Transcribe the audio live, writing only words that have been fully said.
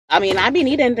I mean, I be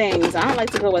needing things. I don't like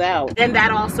to go without. Then that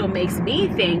also makes me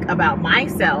think about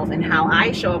myself and how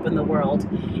I show up in the world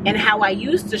and how I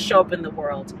used to show up in the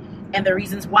world and the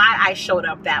reasons why I showed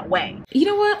up that way. You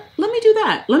know what? Let me do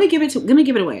that. Let me give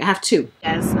it away. I have two.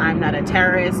 Yes, I'm not a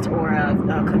terrorist or a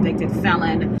convicted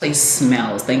felon. It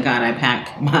smells. Thank God I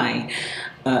packed my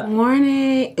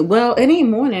morning. Well, it ain't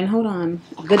morning. Hold on.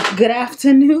 Good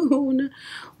afternoon.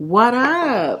 What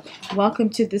up? Welcome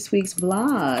to this week's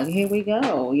vlog. Here we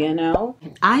go. You know,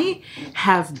 I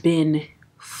have been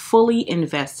fully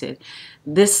invested.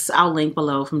 This I'll link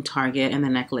below from Target and the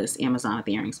necklace, Amazon,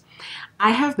 the earrings.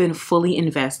 I have been fully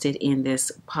invested in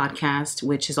this podcast,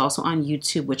 which is also on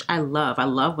YouTube, which I love. I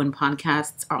love when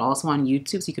podcasts are also on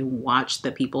YouTube so you can watch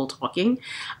the people talking.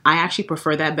 I actually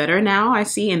prefer that better now. I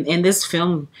see in this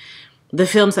film, the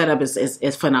film setup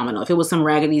is phenomenal. If it was some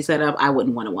raggedy setup, I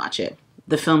wouldn't want to watch it.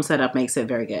 The film setup makes it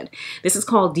very good. This is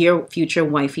called Dear Future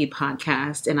Wifey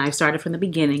Podcast, and I've started from the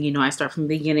beginning. You know, I start from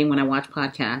the beginning when I watch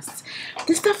podcasts.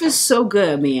 This stuff is so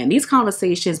good, man. These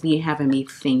conversations be having me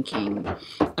thinking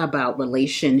about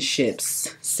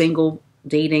relationships, single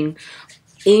dating,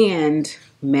 and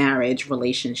marriage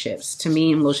relationships. To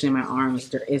me, I'm lotioning my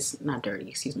arms. It's not dirty,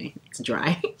 excuse me. It's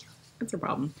dry. That's a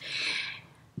problem.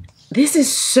 This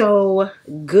is so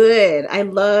good. I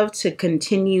love to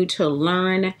continue to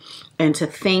learn and to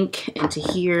think and to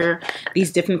hear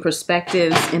these different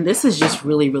perspectives. And this is just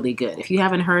really, really good. If you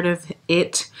haven't heard of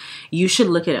it, you should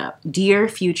look it up. Dear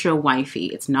Future Wifey.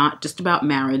 It's not just about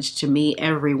marriage. To me,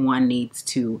 everyone needs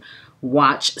to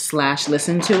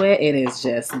watch/listen to it. It is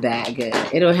just that good.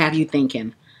 It'll have you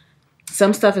thinking.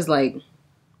 Some stuff is like,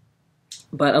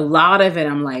 but a lot of it,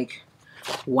 I'm like,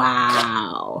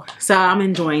 wow. So I'm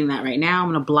enjoying that right now. I'm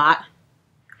going to blot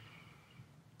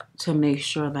to make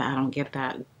sure that I don't get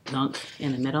that gunk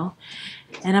in the middle.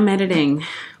 And I'm editing.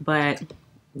 But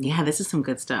yeah, this is some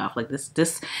good stuff. Like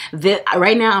this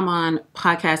right now I'm on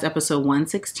podcast episode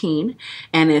 116,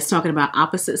 and it's talking about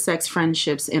opposite sex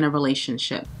friendships in a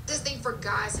relationship. This thing for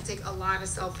guys to take a lot of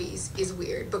selfies is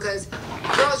weird because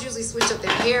girls usually switch up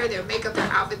their hair, their makeup,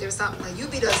 their outfit, their something. Like you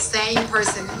be the same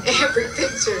person in every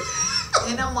picture.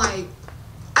 And I'm like,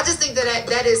 I just think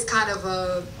that is kind of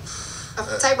a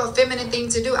type of feminine thing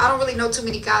to do. I don't really know too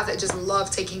many guys that just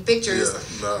love taking pictures,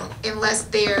 unless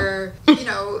they're, you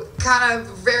know, kind of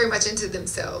very much into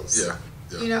themselves. Yeah.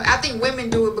 You know, I think women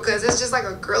do it because it's just like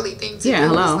a girly thing to do.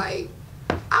 Hello. It's like,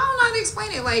 I don't know how to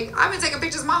explain it. Like, I've been taking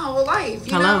pictures my whole life.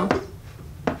 You know?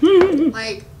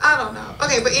 Like, I don't know.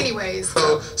 Okay, but anyways.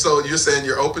 So you're saying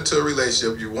you're open to a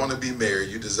relationship, you want to be married,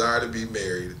 you desire to be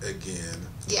married again.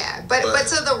 Yeah, but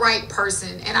to the right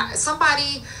person. And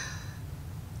somebody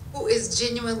who is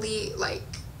genuinely, like,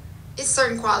 it's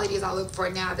certain qualities I look for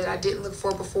now that I didn't look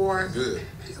for before. Good.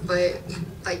 But,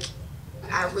 like,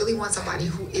 I really want somebody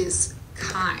who is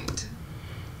kind.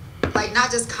 Like,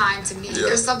 not just kind to me. Yeah.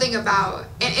 There's something about,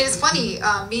 and it's funny,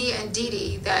 me and Dee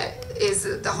Dee, that is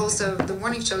the host of the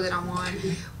morning show that I'm on,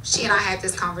 she and I had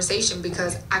this conversation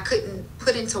because I couldn't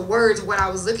put into words what I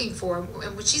was looking for.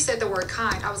 And when she said the word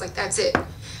kind, I was like, that's it.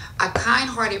 A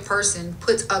kind-hearted person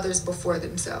puts others before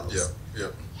themselves. Yeah.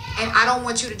 And I don't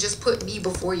want you to just put me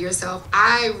before yourself.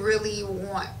 I really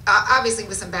want, obviously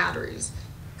with some boundaries,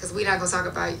 because we're not going to talk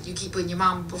about you keep putting your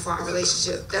mama before our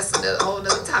relationship. That's a whole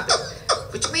nother topic.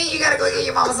 Which means you got to go get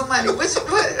your mama some money. You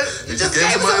just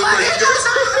gave some money.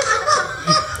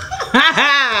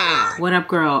 What up,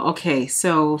 girl? Okay,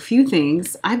 so a few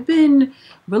things. I've been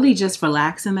really just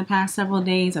relaxing the past several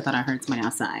days. I thought I heard somebody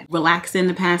outside. Relaxing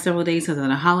the past several days because of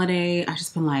the holiday. I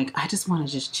just been like, I just want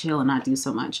to just chill and not do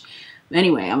so much.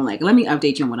 Anyway, I'm like, let me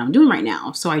update you on what I'm doing right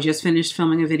now. So I just finished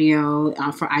filming a video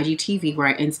for IGTV where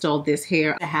I installed this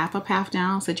hair, a half up, half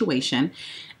down situation.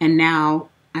 And now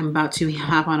I'm about to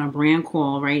hop on a brand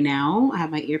call right now. I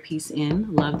have my earpiece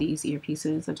in. Love these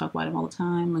earpieces. I talk about them all the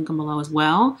time. Link them below as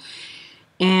well.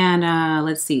 And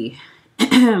let's see.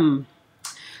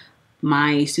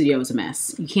 My studio is a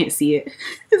mess. You can't see it.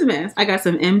 It's a mess. I got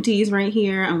some empties right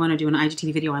here. I'm going to do an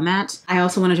IGTV video on that. I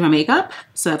also want to do my makeup.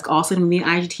 So that's also going to be an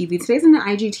IGTV. Today's an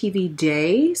IGTV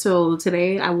day. So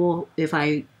today I will, if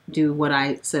I do what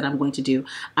I said I'm going to do,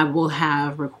 I will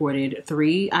have recorded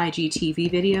 3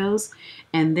 IGTV videos.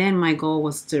 And then my goal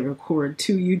was to record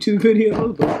 2 YouTube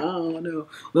videos, but I don't know.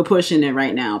 We're pushing it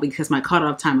right now because my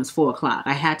cutoff time is 4 o'clock.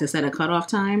 I had to set a cutoff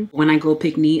time when I go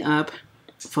pick Nee up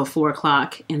for 4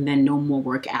 o'clock, and then no more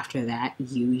work after that.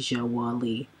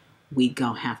 Usually we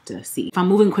gonna have to see. If I'm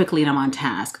moving quickly and I'm on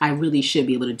task, I really should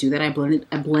be able to do that. I blended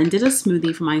a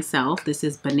smoothie for myself. This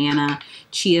is banana,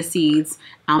 chia seeds,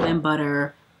 almond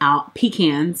butter,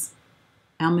 pecans,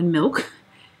 almond milk,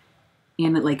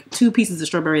 and like 2 pieces of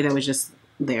strawberry that was just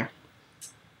there.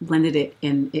 Blended it,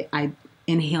 and I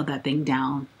inhaled that thing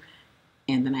down,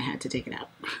 and then I had to take it out.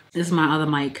 This is my other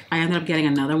mic. I ended up getting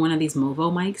another one of these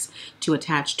Movo mics to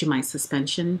attach to my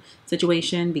suspension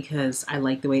situation because I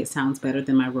like the way it sounds better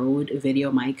than my Rode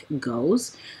video mic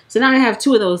goes. So now I have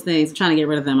two of those things. I'm trying to get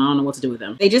rid of them. I don't know what to do with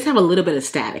them. They just have a little bit of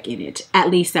static in it. At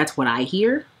least that's what I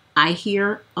hear. I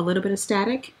hear a little bit of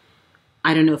static.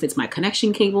 I don't know if it's my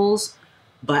connection cables,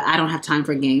 but I don't have time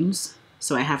for games.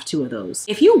 So I have two of those.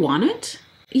 If you want it,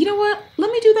 you know what?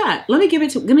 Let me do that. Let me give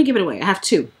it away. I have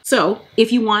two. So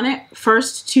if you want it,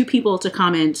 first 2 people to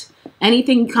comment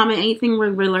anything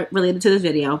related to this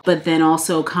video, but then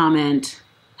also comment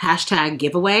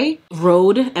 #giveaway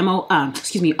Rode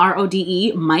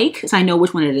RODE mic, so I know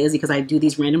which one it is because I do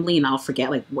these randomly and I'll forget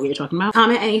like what you're talking about.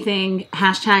 Comment anything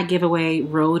 #giveaway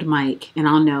Rode mic, and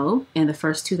I'll know. And the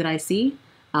first 2 that I see,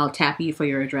 I'll tap you for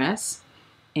your address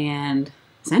and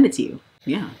send it to you.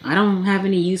 Yeah, I don't have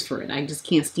any use for it. I just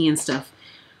can't stand stuff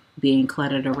being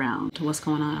cluttered around. What's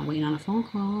going on? I'm waiting on a phone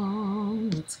call.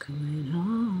 What's going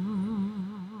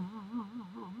on?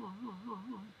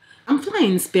 I'm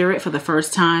flying Spirit for the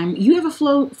first time. You ever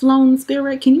flown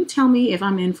Spirit? Can you tell me if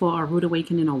I'm in for a rude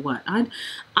awakening or what? I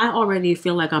already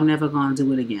feel like I'm never going to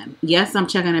do it again. Yes, I'm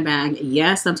checking a bag.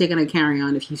 Yes, I'm taking a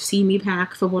carry-on. If you see me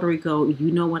pack for Puerto Rico,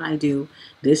 you know what I do.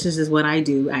 This is just what I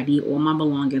do. I need all my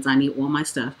belongings. I need all my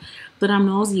stuff. But I'm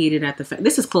nauseated at the fact,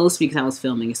 this is close because I was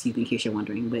filming, excuse me, in case you're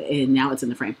wondering, but now it's in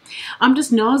the frame. I'm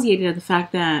just nauseated at the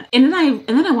fact that, and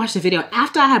then I watched the video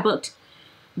after I had booked,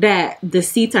 that the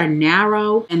seats are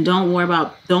narrow and don't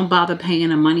bother paying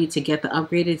the money to get the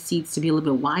upgraded seats to be a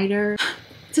little bit wider.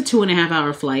 It's a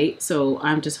 2.5-hour flight, so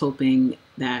I'm just hoping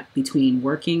that between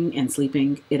working and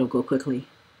sleeping, it'll go quickly.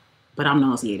 But I'm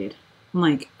nauseated. I'm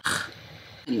like, ugh.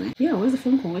 Anyway, yeah, where's the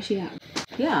phone call? Where's she at?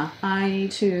 Yeah, I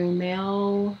need to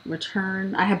mail,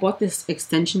 return. I have bought this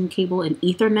extension cable, an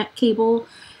Ethernet cable,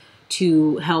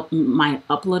 to help my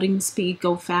uploading speed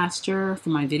go faster for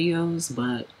my videos,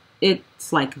 but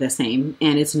it's like the same,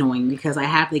 and it's annoying because I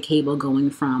have the cable going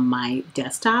from my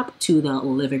desktop to the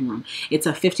living room. It's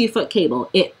a 50-foot cable.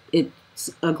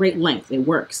 It's a great length. It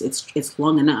works. It's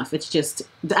long enough. It's just,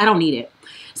 I don't need it.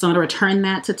 So I'm gonna return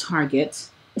that to Target.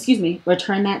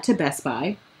 Return that to Best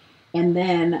Buy. And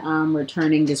then I'm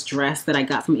returning this dress that I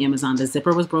got from Amazon. The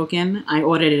zipper was broken. I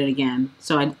ordered it again.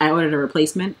 So I ordered a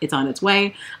replacement. It's on its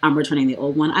way. I'm returning the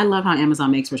old one. I love how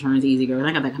Amazon makes returns easy, girl. I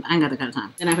ain't got that kind of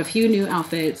time. And I have a few new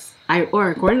outfits. I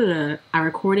recorded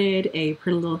a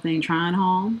Pretty Little Thing try-on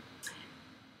haul.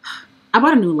 I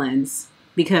bought a new lens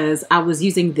because I was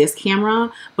using this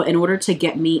camera, but in order to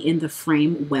get me in the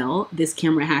frame well, this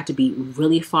camera had to be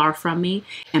really far from me.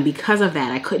 And because of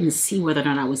that, I couldn't see whether or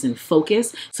not I was in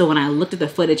focus. So when I looked at the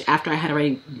footage after I had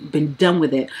already been done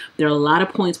with it, there are a lot of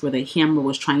points where the camera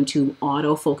was trying to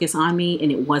auto-focus on me and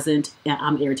it wasn't.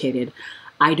 I'm irritated.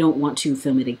 I don't want to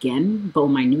film it again, but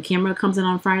when my new camera comes in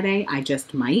on Friday, I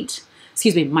just might.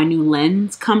 Excuse me, my new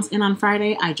lens comes in on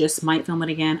Friday. I just might film it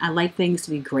again. I like things to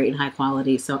be great and high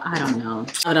quality, so I don't know.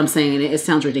 But I'm saying it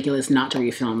sounds ridiculous not to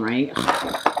refilm, right?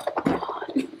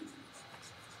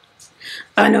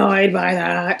 Oh, annoyed by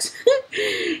that.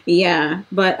 Yeah,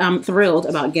 but I'm thrilled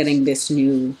about getting this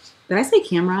new, did I say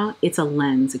camera? It's a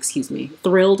lens, excuse me.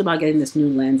 Thrilled about getting this new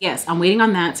lens. Yes, I'm waiting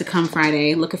on that to come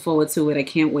Friday. Looking forward to it. I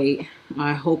can't wait.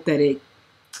 I hope that it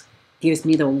gives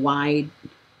me the wide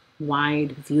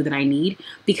view that I need,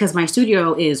 because my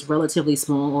studio is relatively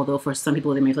small, although for some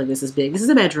people they may feel like this is big. This is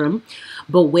a bedroom,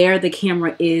 but where the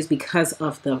camera is, because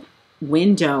of the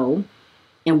window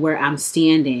and where I'm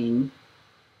standing,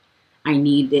 I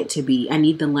need it to be, I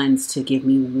need the lens to give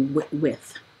me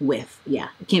width. Yeah,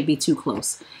 it can't be too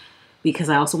close, because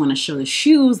I also want to show the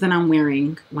shoes that I'm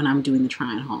wearing when I'm doing the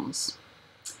try-on hauls.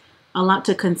 A lot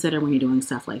to consider when you're doing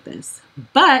stuff like this,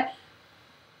 but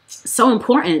so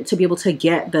important to be able to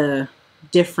get the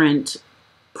different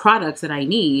products that I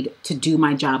need to do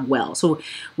my job well. So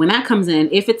when that comes in,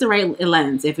 if it's the right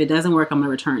lens, if it doesn't work, I'm going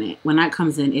to return it. When that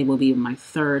comes in, it will be my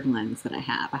third lens that I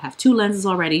have. I have 2 lenses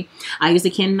already. I use the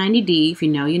Canon 90D. If you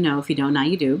know, you know. If you don't, now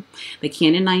you do. The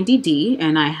Canon 90D,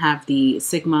 and I have the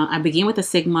Sigma. I began with the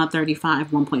Sigma 35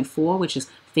 1.4, which is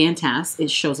fantastic.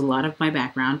 It shows a lot of my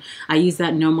background. I use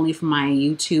that normally for my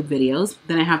YouTube videos.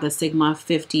 Then I have the Sigma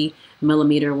 50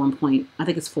 millimeter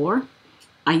 1.4.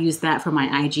 I use that for my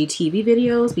IGTV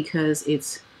videos because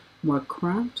it's more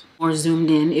cropped, more zoomed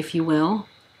in, if you will.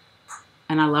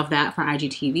 And I love that for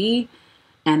IGTV.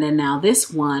 And then now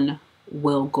this one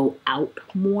will go out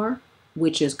more,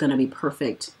 which is going to be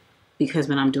perfect because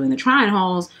when I'm doing the try-on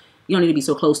hauls, you don't need to be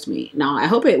so close to me. Now, I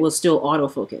hope it will still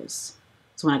autofocus.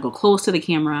 So when I go close to the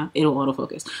camera, it'll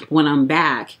autofocus. When I'm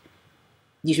back,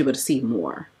 you should be able to see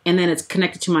more. And then it's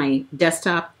connected to my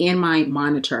desktop and my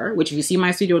monitor, which if you see my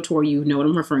studio tour, you know what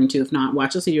I'm referring to. If not,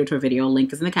 watch the studio tour video.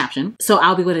 Link is in the caption. So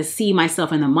I'll be able to see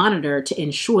myself in the monitor to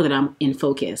ensure that I'm in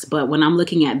focus. But when I'm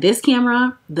looking at this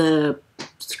camera, the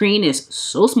screen is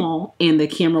so small and the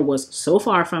camera was so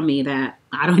far from me that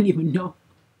I don't even know.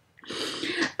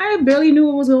 I barely knew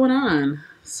what was going on.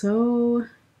 So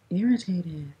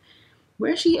irritated.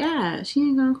 Where's she at? She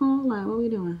ain't gonna call? Like, what we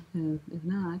doing? If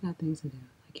not, I got things to do.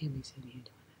 I can't be sitting here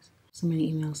doing this. So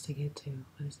many emails to get to.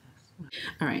 What is this?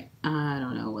 All right. I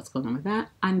don't know what's going on with that.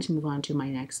 I need to move on to my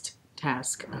next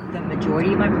task. The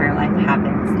majority of my prayer life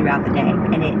happens throughout the day,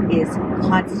 and it is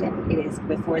constant. It is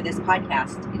before this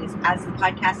podcast. It is as the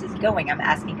podcast is going. I'm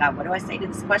asking God, what do I say to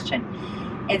this question?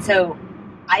 And so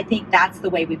I think that's the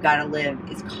way we've got to live,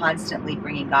 is constantly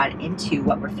bringing God into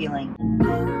what we're feeling.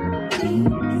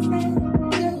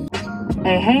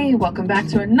 Hey, welcome back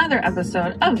to another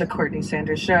episode of the Courtney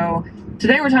Sanders Show.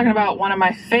 Today we're talking about one of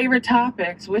my favorite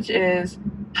topics, which is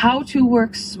how to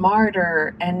work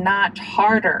smarter and not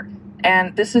harder.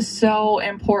 And this is so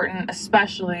important,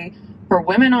 especially for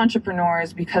women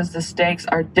entrepreneurs, because the stakes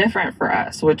are different for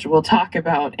us, which we'll talk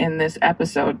about in this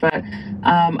episode. But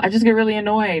I just get really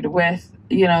annoyed with,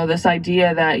 this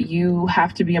idea that you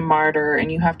have to be a martyr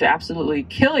and you have to absolutely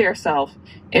kill yourself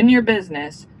in your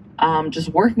business, just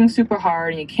working super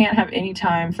hard, and you can't have any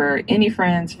time for any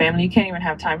friends, family. You can't even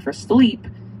have time for sleep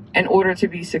in order to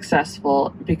be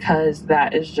successful, because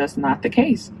that is just not the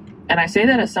case. And I say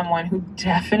that as someone who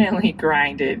definitely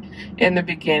grinded in the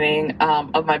beginning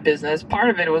of my business. Part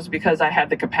of it was because I had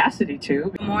the capacity to.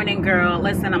 Good morning, girl.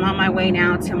 Listen, I'm on my way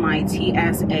now to my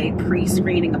TSA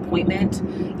pre-screening appointment.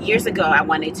 Years ago, I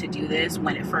wanted to do this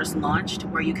when it first launched,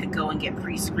 where you could go and get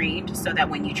pre-screened so that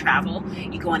when you travel,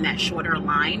 you go in that shorter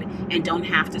line and don't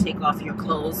have to take off your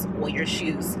clothes or your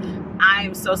shoes.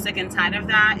 I'm so sick and tired of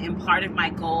that. And part of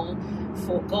my goals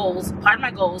for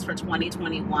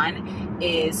 2021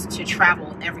 is to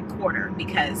travel every quarter,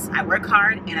 because I work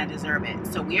hard and I deserve it.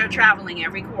 So we are traveling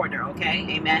every quarter, okay?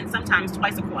 Amen. Sometimes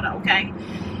twice a quarter, okay?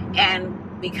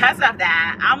 And because of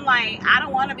that, I'm like, I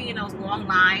don't want to be in those long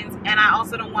lines, and I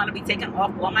also don't want to be taking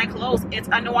off all my clothes. It's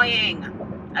annoying,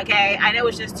 okay? I know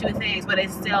it's just two things, but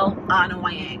it's still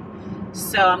annoying.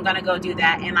 So I'm gonna go do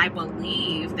that, and I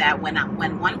believe that when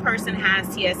one person has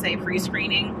TSA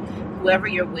pre-screening, whoever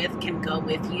you're with can go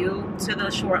with you to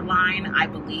the short line, I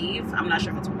believe. I'm not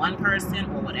sure if it's one person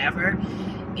or whatever.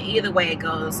 Either way it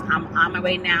goes, I'm on my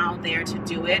way now there to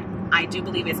do it. I do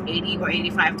believe it's $80 or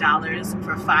 $85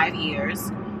 for 5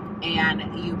 years,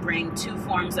 and you bring 2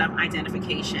 forms of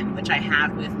identification, which I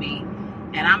have with me,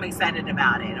 and I'm excited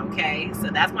about it, okay? So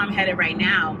that's where I'm headed right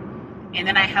now. And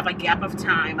then I have a gap of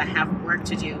time. I have work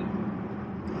to do.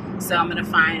 So I'm going to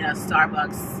find a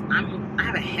Starbucks. I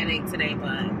have a headache today,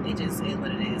 but it just is what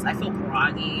it is. I feel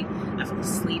groggy. I feel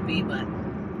sleepy, but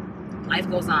life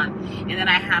goes on. And then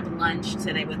I have lunch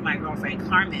today with my girlfriend,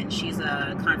 Carmen. She's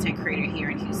a content creator here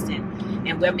in Houston.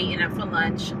 And we're meeting up for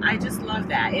lunch. I just love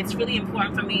that. It's really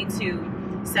important for me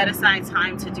to set aside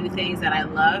time to do things that I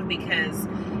love, because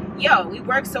we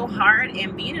work so hard,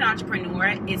 and being an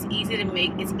entrepreneur, it's easy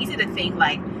to think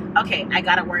like, okay, I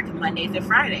gotta work Monday through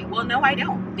Friday. Well, no, I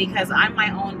don't, because I'm my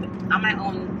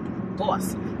own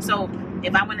boss. So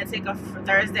if I want to take a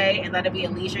Thursday and let it be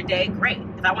a leisure day, great.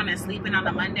 If I want to sleep in on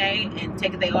a Monday and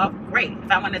take a day off, great.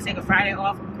 If I want to take a Friday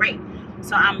off, great.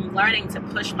 So I'm learning to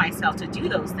push myself to do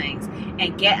those things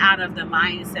and get out of the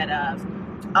mindset of,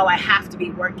 oh, I have to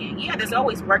be working. Yeah, there's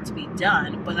always work to be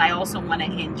done, but I also want to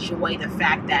enjoy the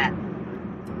fact that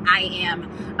I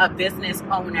am a business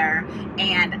owner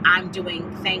and I'm doing,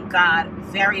 thank God,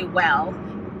 very well.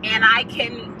 And I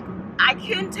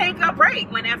can take a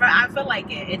break whenever I feel like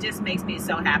it. It just makes me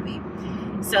so happy.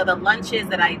 So the lunches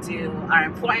that I do are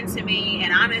important to me,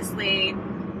 and honestly,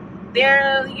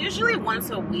 they're usually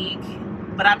once a week,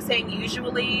 but I'm saying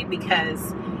usually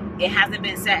because it hasn't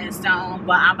been set in stone,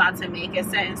 but I'm about to make it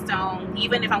set in stone,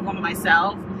 even if I'm going by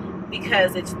myself,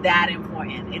 because it's that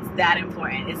important. It's that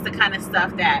important. It's the kind of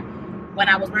stuff that when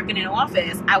I was working in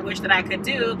office, I wish that I could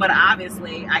do, but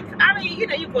obviously, I mean,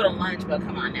 you go to lunch, but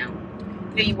come on now.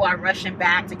 Here you are rushing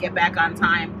back to get back on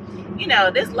time.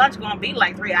 This lunch going to be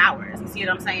like 3 hours. You see what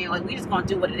I'm saying? Like, we just going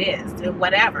to do what it is, do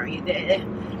whatever.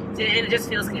 It just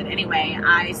feels good. Anyway,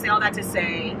 I say all that to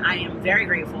say I am very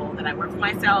grateful that I work for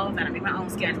myself and I make my own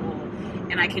schedule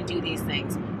and I can do these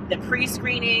things. The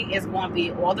pre-screening is going to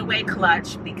be all the way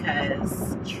clutch,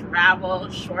 because travel,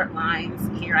 short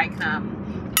lines, here I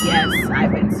come. Yes,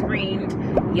 I've been screened.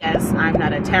 Yes, I'm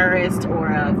not a terrorist or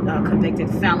a convicted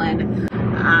felon.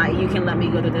 You can let me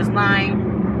go to this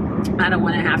line. I don't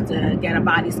want to have to get a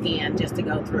body scan just to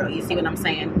go through. You see what I'm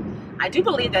saying? I do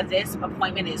believe that this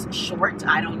appointment is short.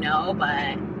 I don't know,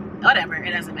 but whatever.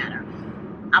 It doesn't matter.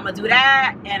 I'm going to do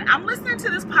that. And I'm listening to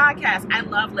this podcast. I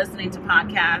love listening to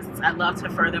podcasts. I love to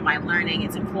further my learning.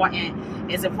 It's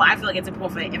important. It's important. I feel like it's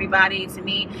important for everybody. To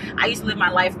me, I used to live my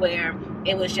life where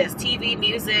it was just TV,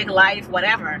 music, life,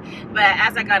 whatever. But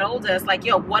as I got older, it's like,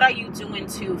 yo, what are you doing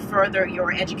to further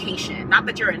your education? Not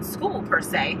that you're in school per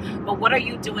se, but what are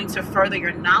you doing to further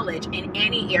your knowledge in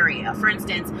any area? For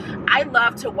instance, I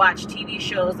love to watch TV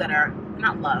shows that are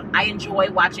I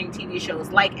enjoy watching TV shows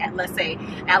like, let's say,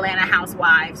 Atlanta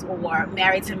Housewives or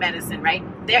Married to Medicine, right?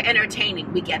 They're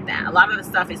entertaining. We get that. A lot of the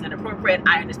stuff is inappropriate.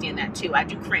 I understand that too. I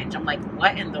do cringe. I'm like,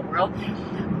 what in the world?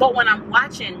 But when I'm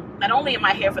watching, not only am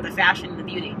I here for the fashion and the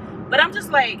beauty, but I'm just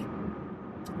like,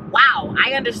 wow,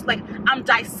 I understand. Like, I'm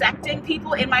dissecting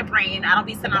people in my brain. I don't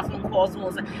be sending out phone calls,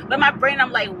 but in my brain,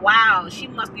 I'm like, wow, she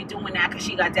must be doing that because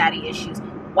she got daddy issues.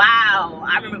 Wow,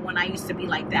 I remember when I used to be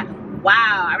like that.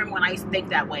 Wow, I remember when I used to think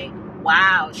that way.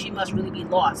 Wow, she must really be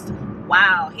lost.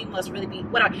 Wow, he must really be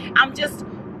whatever.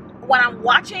 When I'm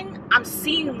watching, I'm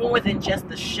seeing more than just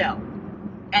the show.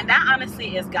 And that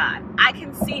honestly is God. I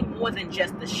can see more than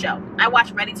just the show. I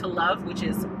watch Ready to Love, which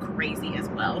is crazy as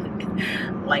well.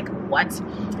 Like, what?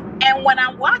 And when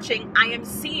I'm watching, I am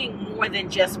seeing more than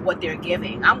just what they're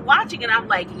giving. I'm watching and I'm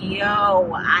like,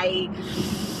 yo,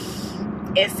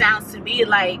 it sounds to me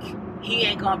like he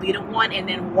ain't gonna be the one, and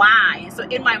then why? So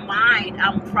in my mind,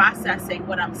 I'm processing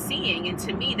what I'm seeing, and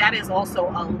to me, that is also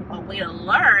a way to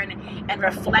learn and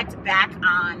reflect back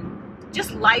on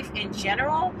just life in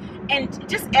general and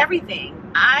just everything.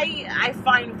 I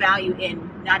find value in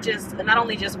not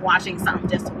only just watching something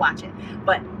just to watch it,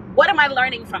 but what am I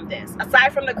learning from this?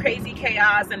 Aside from the crazy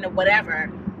chaos and the whatever,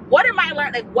 what am I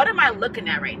learning? Like, what am I looking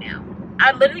at right now?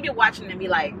 I'd literally be watching and be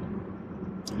like,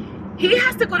 he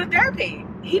has to go to therapy.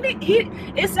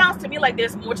 It sounds to me like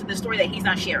there's more to the story that he's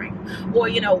not sharing. Or,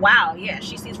 wow, yeah,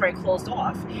 she seems very closed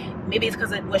off. Maybe it's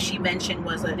because what she mentioned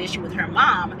was an issue with her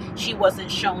mom. She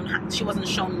wasn't shown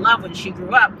love when she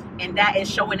grew up, and that is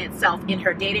showing itself in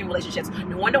her dating relationships.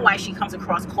 No wonder why she comes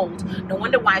across cold. No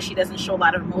wonder why she doesn't show a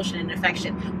lot of emotion and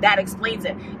affection. That explains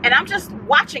it. And I'm just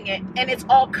watching it, and it's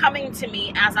all coming to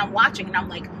me as I'm watching, and I'm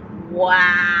like,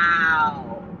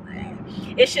 wow.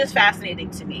 It's just fascinating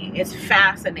to me. It's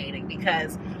fascinating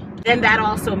because then that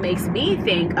also makes me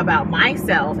think about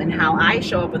myself and how I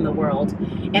show up in the world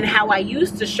and how I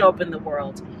used to show up in the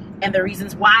world and the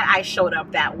reasons why I showed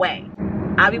up that way.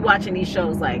 I'll be watching these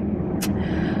shows like,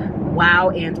 wow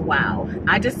and wow.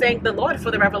 I just thank the Lord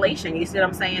for the revelation. You see what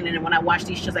I'm saying? And when I watch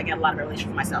these shows, I get a lot of revelation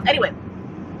for myself. Anyway,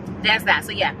 that's that.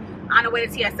 So yeah. On the way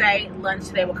to TSA, lunch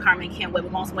today with Carmen. Can't wait. We're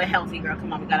going somewhere healthy, girl.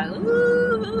 Come on, we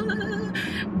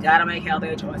gotta make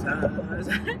healthy choices.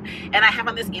 And I have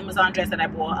on this Amazon dress that I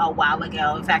bought a while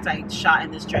ago. In fact, I shot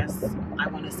in this dress, I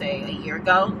want to say a year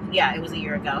ago. Yeah, it was a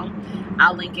year ago.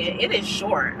 I'll link it. It is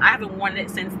short. I haven't worn it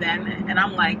since then, and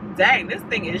I'm like, dang, this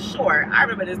thing is short. I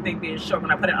remember this thing being short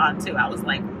when I put it on too. I was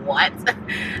like, what?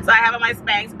 So I have on my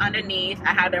Spanx underneath.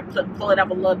 I had to pull it up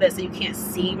a little bit so you can't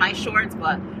see my shorts,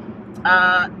 but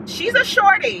she's a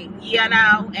shorty,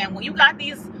 and when you got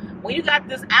this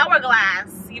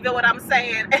hourglass, you feel what I'm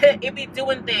saying? It be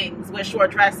doing things with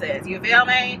short dresses, you feel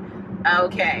me?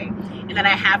 Okay. And then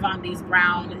I have on these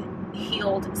brown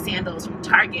heeled sandals from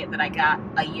Target that I got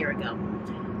a year ago,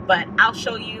 but I'll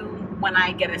show you when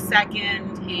I get a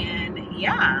second. And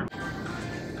yeah,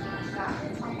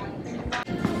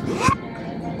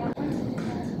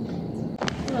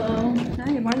 hello.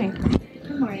 Hi, good morning.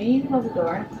 Good morning. You can close the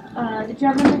door. Did you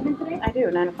have an appointment today? I do,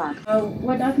 9 o'clock.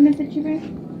 What documents did you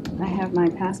bring? I have my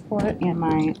passport and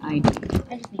my ID.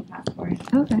 I just need passport.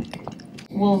 Okay.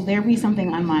 Will there be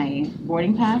something on my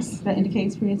boarding pass that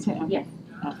indicates pre-check? Okay. Yes.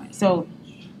 Okay. So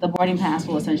the boarding pass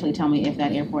will essentially tell me if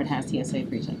that airport has TSA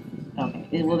pre-check.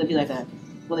 Okay. Will it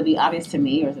be obvious to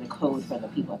me, or is it a code for the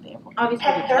people at the airport? Obviously.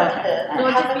 Okay. So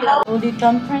it'll just be that. We'll do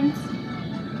thumbprints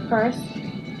first.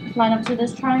 Line up to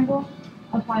this triangle.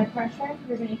 Apply pressure.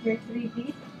 You're going to hear 3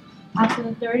 beeps. After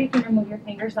the 30, you can remove your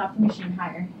fingers off the machine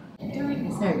higher. During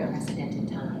this unprecedented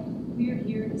time, we are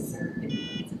here to serve the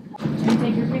needs of When you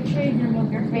take your picture, you can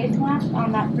remove your face mask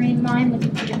on that green line, look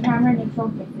into the camera, and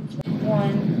focus.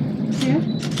 1, 2.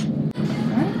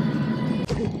 Alright.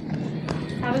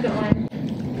 Have a good one.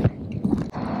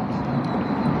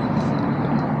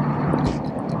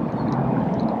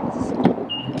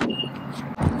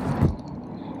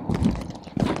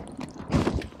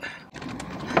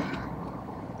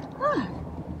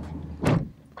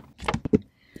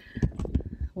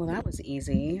 Well, that was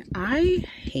easy. I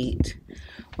hate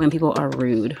when people are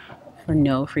rude for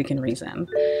no freaking reason.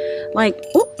 Like,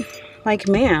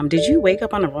 ma'am, did you wake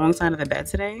up on the wrong side of the bed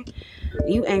today? Are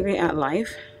you angry at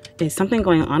life? Is something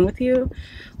going on with you?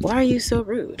 Why are you so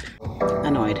rude?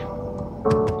 Annoyed.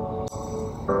 On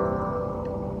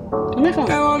my phone.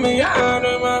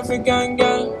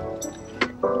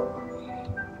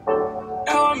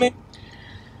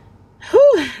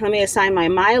 Whew, let me assign my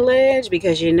mileage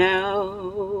because you know,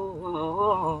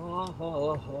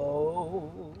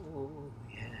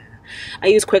 I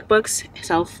use QuickBooks,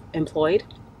 self-employed,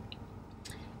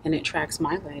 and it tracks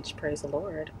mileage. Praise the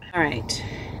Lord. All right,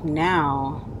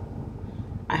 now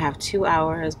I have 2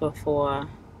 hours before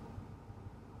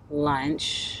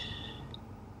lunch.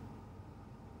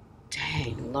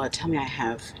 Dang, Lord, tell me I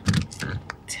have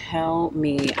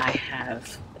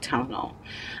Tylenol.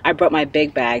 I brought my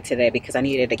big bag today because I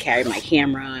needed to carry my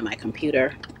camera and my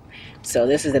computer. So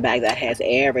this is the bag that has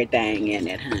everything in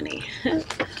it, honey.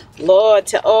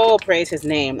 Lord, oh, praise his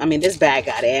name. I mean, this bag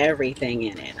got everything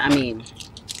in it. I mean,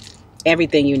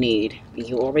 everything you need.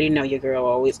 You already know your girl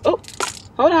always. Oh,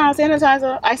 hold on,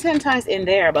 sanitizer. I sanitized in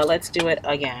there, but let's do it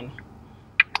again.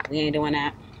 We ain't doing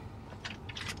that.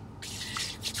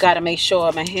 Gotta make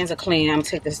sure my hands are clean. I'm gonna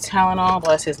take this Tylenol,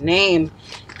 bless his name.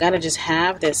 Gotta just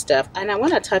have this stuff. And I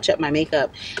want to touch up my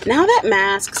makeup. Now that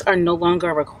masks are no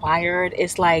longer required,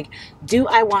 it's like, do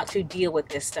I want to deal with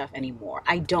this stuff anymore?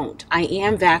 I don't. I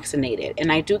am vaccinated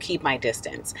and I do keep my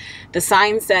distance. The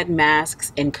sign said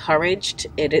masks encouraged.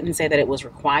 It didn't say that it was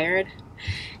required.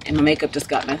 And my makeup just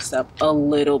got messed up a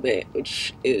little bit,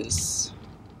 which is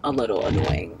a little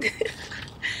annoying.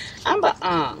 I'm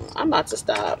about to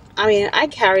stop. I mean, I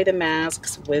carry the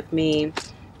masks with me.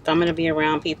 If I'm gonna be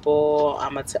around people,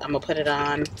 I'm gonna put it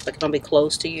on. Like if I'm gonna be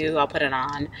close to you, I'll put it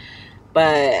on.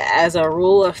 But as a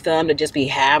rule of thumb, to just be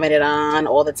having it on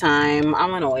all the time,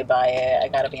 I'm annoyed by it. I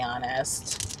gotta be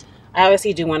honest. I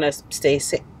obviously do want to stay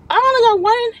safe. I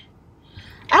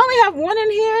only have one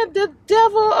in here. The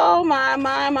devil! Oh my!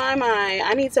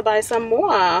 I need to buy some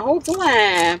more. Hold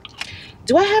on.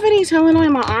 Do I have any Tylenol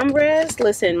in my armrest?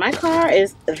 Listen, my car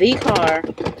is the car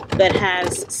that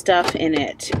has stuff in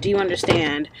it. Do you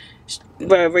understand?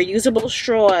 Reusable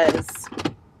straws,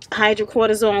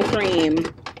 hydrocortisone cream.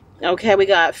 Okay, we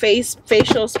got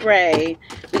facial spray.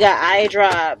 We got eye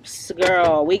drops,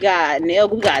 girl. We got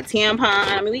tampon.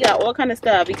 I mean, we got all kind of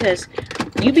stuff because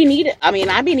you be needing. I mean,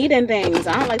 I be needing things.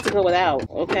 I don't like to go without.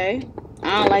 Okay,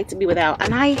 I don't like to be without.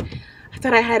 And I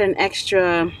thought I had an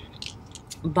extra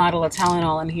bottle of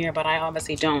Tylenol in here, but I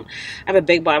obviously don't. I have a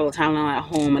big bottle of Tylenol at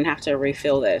home and have to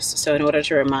refill this. So in order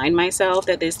to remind myself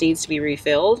that this needs to be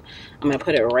refilled, I'm going to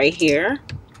put it right here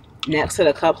next to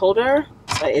the cup holder.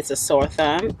 So it's a sore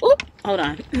thumb. Oop, hold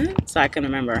on. So I can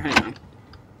remember. Hang on.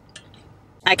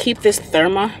 I keep this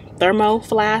thermo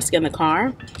flask in the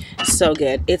car. So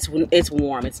good. It's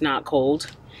warm. It's not cold.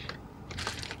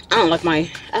 I don't like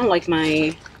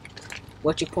my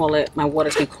what you call it, my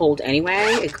water to be cold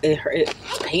anyway. It's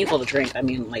painful to drink. I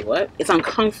mean, like what? It's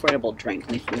uncomfortable to drink.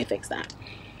 Let me fix that.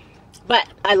 But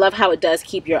I love how it does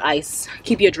keep your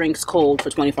drinks cold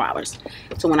for 24 hours.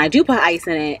 So when I do put ice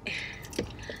in it,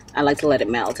 I like to let it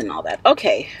melt and all that.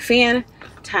 Okay,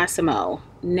 fantassimo.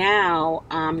 Now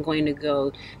I'm going to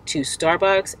go to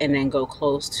Starbucks and then go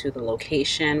close to the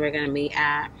location we're gonna meet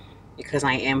at because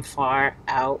I am far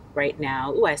out right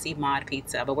now. Ooh, I see Mod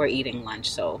Pizza, but we're eating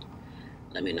lunch, so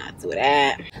let me not do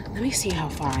that. Let me see how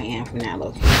far I am from that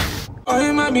location.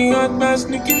 I might be hot past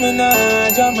Nicki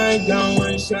Minaj. I might down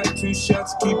 1 shot, 2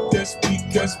 shots, keep the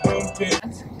speakers pumping.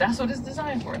 That's what it's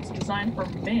designed for. It's designed for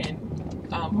men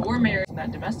who were married and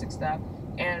that domestic stuff,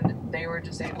 and they were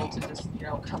just able to just, you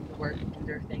know, come to work and do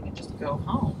their thing and just go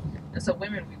home. And so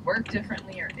women, we work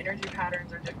differently. Our energy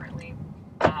patterns are differently.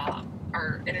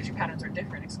 Our energy patterns are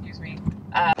different, excuse me.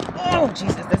 Oh,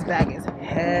 Jesus, this bag is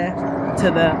head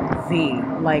to the V.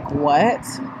 Like, what?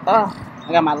 Oh,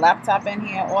 I got my laptop in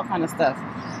here, all kind of stuff.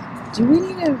 Do we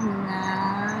need a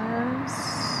mask?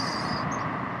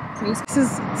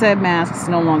 This said masks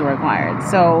no longer required.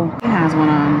 So, he has one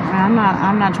on.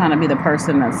 I'm not trying to be the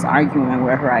person that's arguing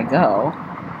wherever I go.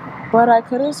 But I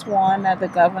could have sworn that the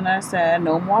governor said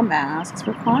no more masks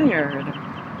required.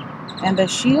 And the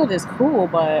shield is cool,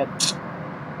 but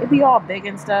it'd be all big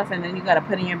and stuff, and then you got to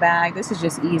put in your bag. This is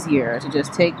just easier to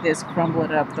just take this, crumble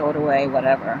it up, throw it away,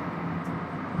 whatever.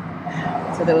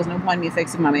 So there was no point in me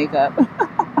fixing my makeup.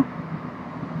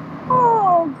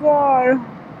 Oh, God.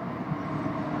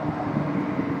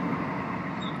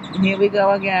 Here we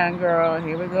go again, girl.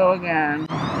 Here we go again.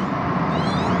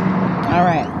 All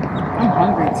right. I'm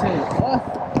hungry, too.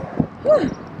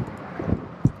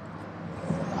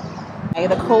 Hey,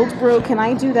 the cold brew, can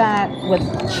I do that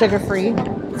with sugar-free?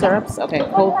 syrups? Okay,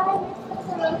 cool.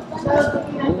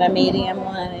 The medium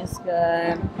one is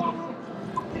good.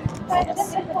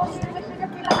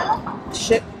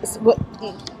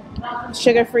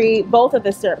 Sugar-free, both of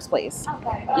the syrups, please.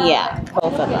 Yeah,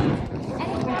 both of them.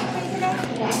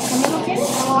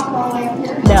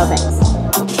 No, thanks.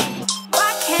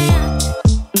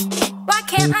 Why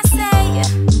can't I say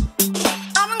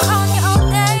I've been calling you all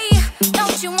day?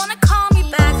 Don't you wanna call me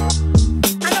back?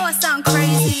 I know I sound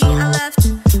crazy. I left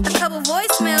a couple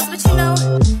voicemails, but you know,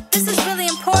 this is really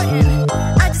important.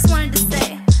 I just wanted to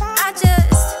say, I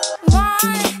just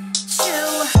want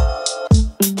you.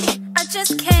 I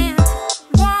just can't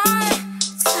want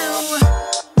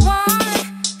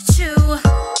you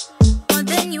more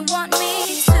than you want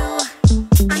me to.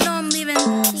 I know I'm leaving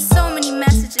so many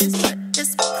messages, but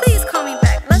just please call me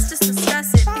back. Let's just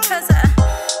discuss it, because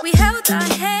we held our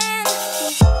hand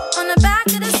on the back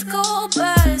of the school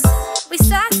bus. We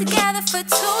sat together for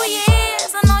 2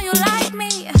 years. I know you like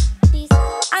me.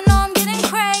 I know I'm getting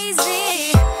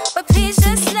crazy, but please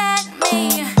just let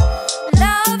me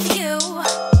love you.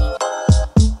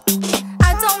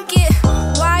 I don't get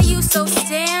why you so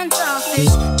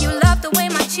standoffish. You love the way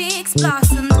my cheeks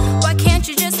blossom. Why can't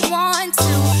you just want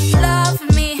to love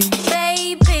me,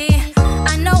 baby?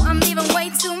 I know I'm leaving way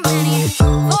too many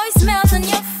voicemails on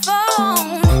your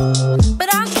phone,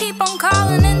 but I'll keep on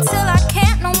calling until I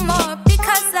can't no more,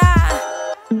 because I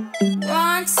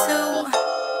want to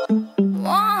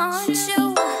want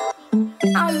you.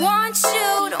 I want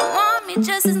you to want me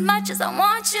just as much as I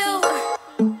want you.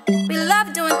 We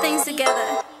love doing things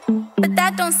together, but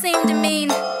that don't seem to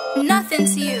mean nothing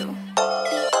to you.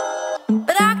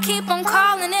 But I'll keep on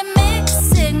calling it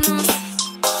mixed signals.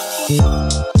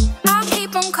 I'll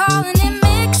keep on calling it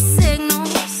mixed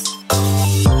signals.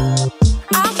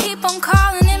 I'll keep on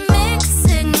calling it mixed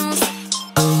signals.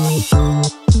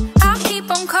 I'll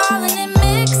keep on calling it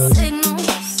mixed signals.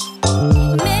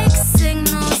 Mixed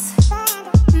signals.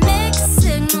 Mixed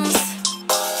signals.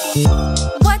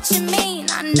 What you mean?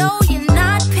 I know you're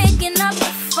not picking up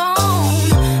the phone,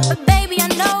 but baby, I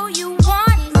know you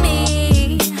want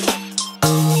me.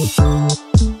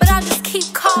 But I'll just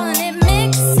keep calling it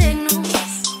mixed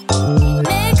signals.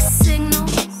 Mixed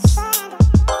signals.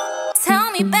 Tell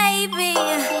me, baby,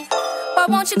 why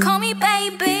won't you call me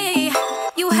baby?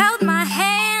 You held my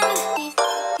hand.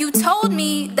 You told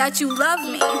me that you love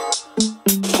me.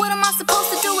 What am I supposed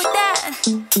to do with that?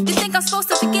 You think I'm supposed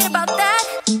to forget about that?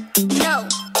 No,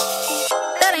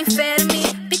 that ain't fair to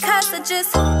me, because I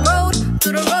just rode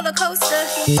through the roller coaster.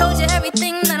 Told you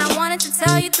everything that I wanted to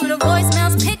tell you through the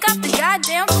voicemails. Pick up the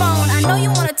goddamn phone. I know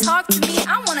you wanna talk to me,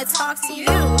 I wanna talk to you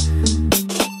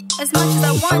as much as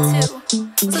I want to.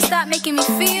 So stop making me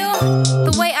feel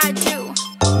the way I do.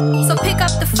 So pick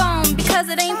up the phone, because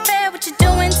it ain't fair what you're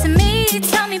doing to me.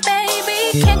 Tell me,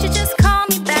 baby, can't you just call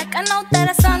me back? I know that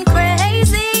I sound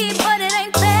crazy, but it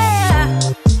ain't fair.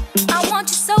 I want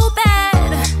you so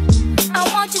bad. I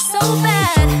want you so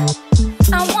bad.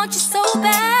 I want you so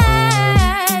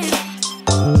bad.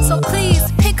 So please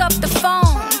pick up the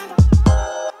phone.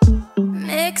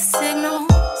 Mixed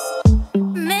signals.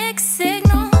 Mixed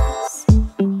signals.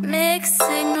 Mixed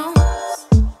signals.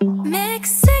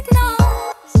 Mixed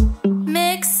signals.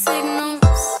 Mixed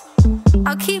signals.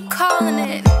 I'll keep calling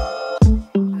it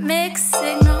mixed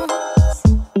signals.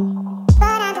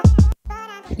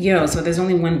 Yo, so there's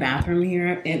only one bathroom here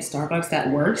at Starbucks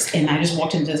that works, and I just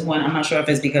walked into this one. I'm not sure if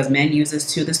it's because men use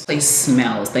this too. This place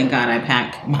smells. Thank God I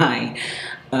packed my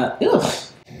bath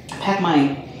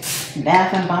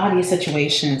and body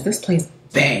situations. This place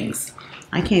bangs.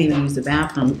 I can't even use the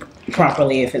bathroom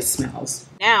properly if it smells.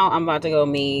 Now I'm about to go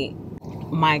meet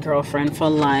my girlfriend for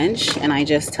lunch, and I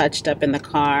just touched up in the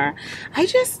car.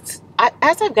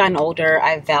 As I've gotten older,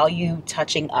 I value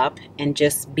touching up and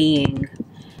just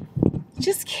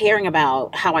caring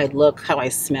about how I look, how I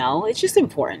smell. It's just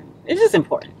important. It's just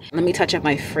important. Let me touch up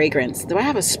my fragrance. Do I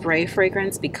have a spray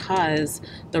fragrance? Because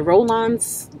the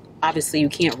roll-ons, obviously you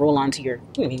can't roll onto your,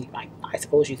 I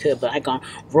suppose you could, but I can't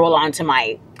roll onto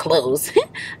my clothes.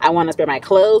 I want to spray my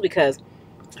clothes because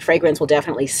fragrance will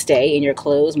definitely stay in your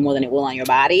clothes more than it will on your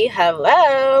body.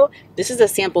 Hello. This is a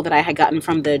sample that I had gotten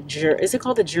from the, is it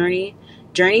called the Journey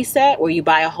set, where you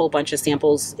buy a whole bunch of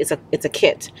samples. It's a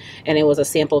kit, and it was a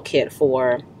sample kit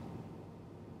for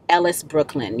Ellis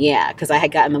Brooklyn. Yeah, because I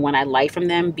had gotten the one I liked from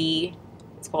them, B.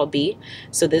 It's called B.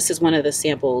 So this is one of the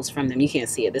samples from them. You can't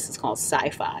see it. This is called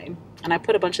Sci-Fi, and I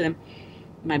put a bunch of them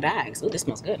in my bags. Oh, this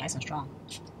smells good, nice and strong.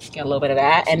 Get a little bit of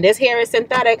that, and this hair is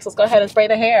synthetic, so let's go ahead and spray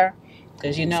the hair.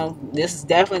 Because you know, this is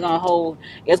definitely going to hold,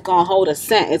 it's going to hold a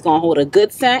scent. It's going to hold a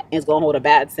good scent. It's going to hold a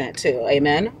bad scent too.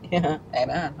 Amen? Yeah.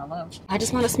 Amen. Hello. I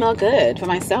just want to smell good for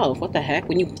myself. What the heck?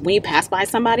 When you pass by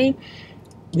somebody,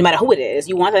 no matter who it is,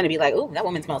 you want them to be like, ooh, that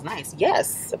woman smells nice.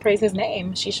 Yes. Praise his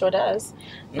name. She sure does.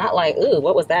 Not like, ooh,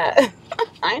 what was that?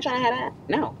 I ain't trying to have that.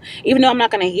 No. Even though I'm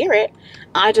not going to hear it,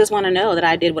 I just want to know that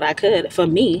I did what I could for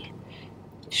me.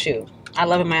 Shoot. I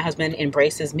love when my husband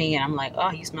embraces me and I'm like,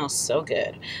 oh, you smell so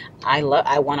good. I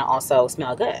want to also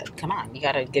smell good. Come on. You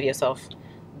got to give yourself,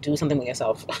 do something with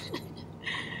yourself.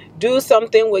 Do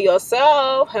something with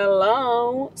yourself.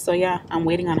 Hello. So yeah, I'm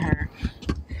waiting on her.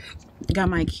 Got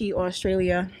my Key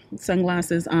Australia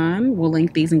sunglasses on. We'll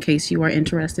link these in case you are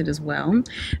interested as well.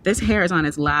 This hair is on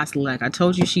its last leg. I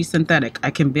told you she's synthetic. I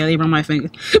can barely run my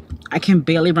fingers. I can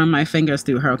barely run my fingers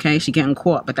through her, okay? She's getting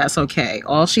caught, but that's okay.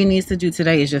 All she needs to do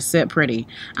today is just sit pretty.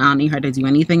 I don't need her to do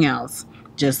anything else.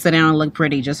 Just sit down and look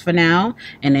pretty just for now,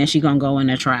 and then she's gonna go in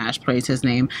the trash. Praise his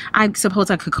name. I suppose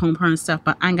I could comb her and stuff,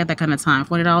 but I ain't got that kind of time.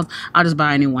 $40, I'll just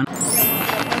buy a new one.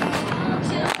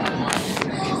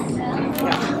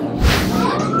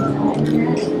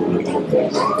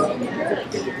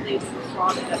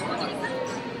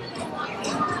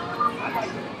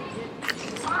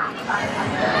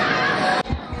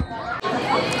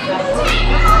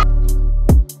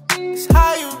 It's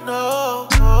how you know.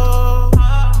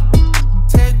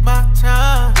 Take my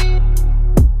time.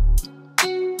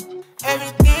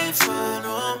 Everything's fine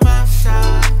on my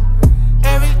side.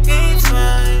 Everything's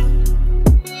fine.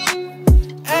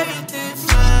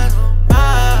 Everything's fine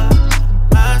on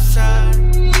my side.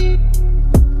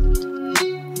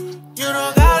 You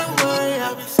don't gotta worry,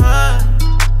 I'll be fine.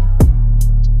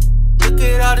 Look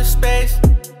at all the space.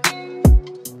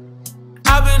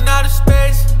 I've been out of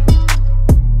space.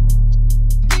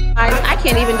 I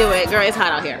can't even do it. Girl, it's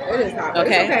hot out here. It is hot.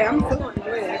 Okay? It's okay, I'm still on the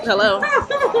way. Hello.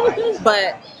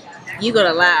 But you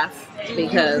gonna laugh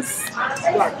because,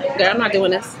 girl, I'm not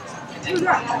doing this.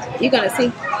 You gonna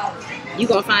see. You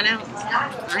gonna find out.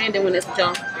 I ain't doing this with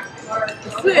y'all.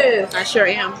 Sis. I sure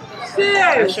am. Sis.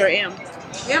 I sure am.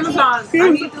 Amazon, I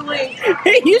need the link.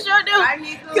 You sure do. I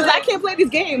need the Because I link. can't play these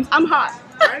games. I'm hot.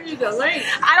 I need the link.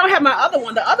 I don't have my other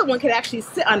one. The other one can actually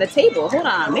sit on the table. Hold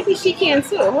on. Maybe she can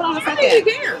too. Hold on a second. I think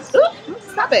you can. Ooh,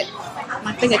 stop it.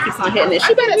 My finger keeps on hitting it.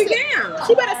 She better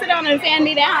sit down and fan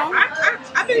me down.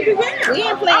 I think you can. We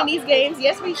ain't playing these games.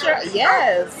 Yes, we sure.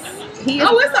 Yes. He is,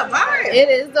 Oh, it's a vibe. it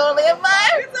is totally a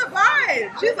vibe. It's a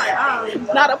vibe. She's like,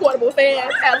 Not a portable fan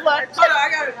at lunch. hold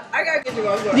on, I gotta get you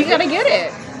one. You gotta get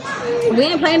it. We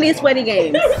ain't playing these sweaty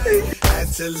games. Had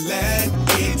to let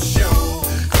it show.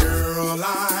 Girl,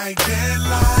 I can't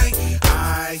lie.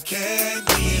 I can't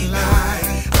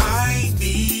deny. I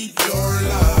need your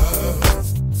love.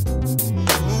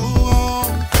 Ooh,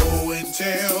 go and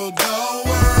tell the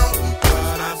world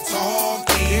what I'm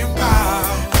talking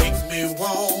about. Make me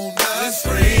wanna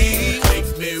scream. Make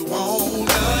me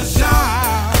wanna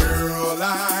shout. Girl,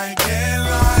 I can't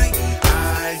lie. I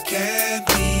can't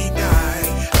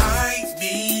deny. I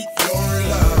need your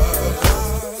love.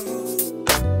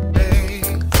 Hey,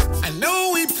 I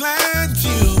know we planned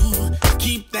to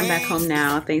keep that. I'm back home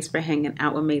now. Thanks for hanging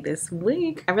out with me this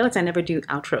week. I realized I never do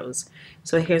outros,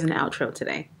 so here's an outro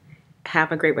today.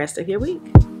 Have a great rest of your week.